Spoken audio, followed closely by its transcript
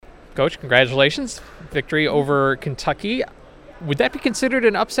Coach, congratulations. Victory over Kentucky. Would that be considered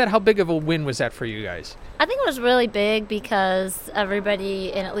an upset? How big of a win was that for you guys? I think it was really big because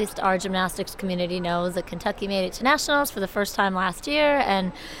everybody in at least our gymnastics community knows that Kentucky made it to nationals for the first time last year.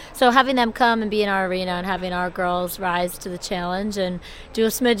 And so having them come and be in our arena and having our girls rise to the challenge and do a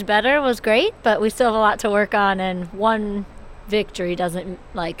smidge better was great, but we still have a lot to work on, and one victory doesn't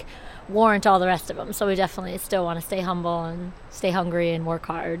warrant all the rest of them. So we definitely still want to stay humble and stay hungry and work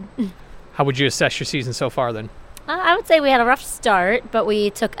hard. How would you assess your season so far then? I would say we had a rough start, but we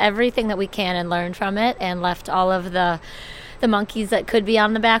took everything that we can and learned from it and left all of the monkeys that could be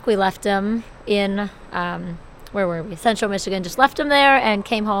on the back. We left them in, where were we? Central Michigan. Just left them there and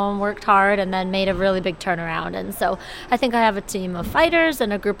came home, worked hard, and then made a really big turnaround. And so I think I have a team of fighters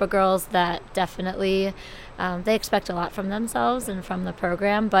and a group of girls that definitely they expect a lot from themselves and from the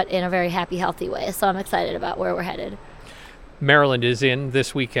program, but in a very happy, healthy way. So I'm excited about where we're headed. Maryland is in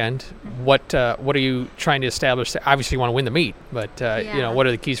this weekend. What are you trying to establish? Obviously, you want to win the meet, but what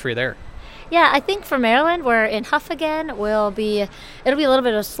are the keys for you there? Yeah, I think for Maryland, we're in Huff again. It'll be a little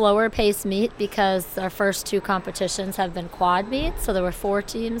bit of a slower pace meet because our first two competitions have been quad meets, so there were 4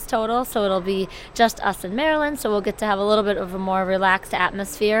 teams total. So it'll be just us in Maryland, so we'll get to have a little bit of a more relaxed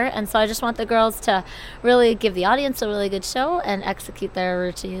atmosphere. And so I just want the girls to really give the audience a really good show and execute their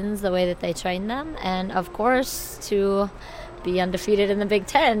routines the way that they train them, and of course to be undefeated in the Big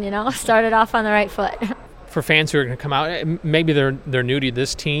Ten, started off on the right foot. For fans who are going to come out, maybe they're new to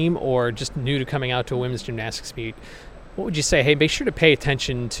this team or just new to coming out to a women's gymnastics meet, what would you say? Hey, make sure to pay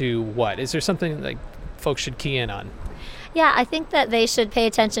attention to what? Is there something like folks should key in on? Yeah, I think that they should pay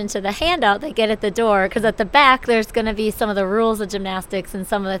attention to the handout they get at the door, because at the back there's going to be some of the rules of gymnastics and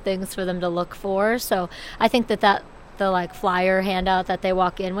some of the things for them to look for. So I think that the flyer handout that they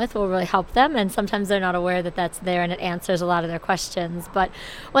walk in with will really help them, and sometimes they're not aware that that's there and it answers a lot of their questions. But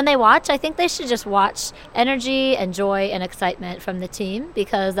when they watch, I think they should just watch energy and joy and excitement from the team,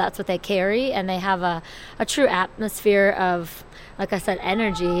 because that's what they carry, and they have a true atmosphere of, like I said,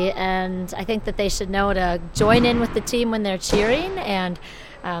 energy. And I think that they should know to join in with the team when they're cheering and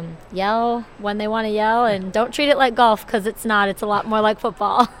yell when they want to yell, and don't treat it like golf, because it's not. It's a lot more like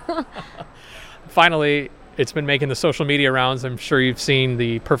football. Finally, it's been making the social media rounds. I'm sure you've seen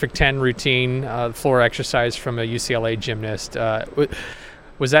the Perfect 10 routine, floor exercise from a UCLA gymnast.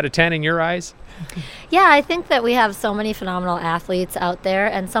 Was that a 10 in your eyes? Yeah, I think that we have so many phenomenal athletes out there,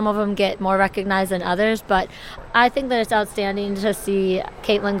 and some of them get more recognized than others, but I think that it's outstanding to see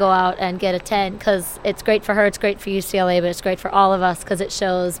Caitlin go out and get a 10, because it's great for her, it's great for UCLA, but it's great for all of us, because it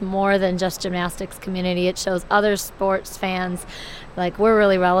shows more than just gymnastics community. It shows other sports fans like we're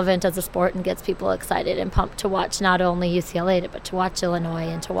really relevant as a sport, and gets people excited and pumped to watch not only UCLA, but to watch Illinois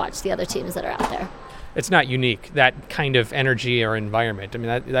and to watch the other teams that are out there. It's not unique, that kind of energy or environment. I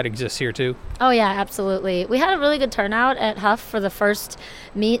mean, that exists here too. Oh, yeah, absolutely. We had a really good turnout at Huff for the first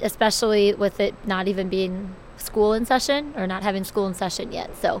meet, especially with it not even being school in session or not having school in session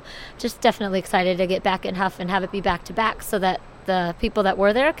yet. So just definitely excited to get back in Huff and have it be back-to-back so that the people that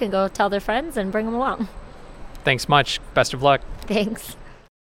were there can go tell their friends and bring them along. Thanks much. Best of luck. Thanks.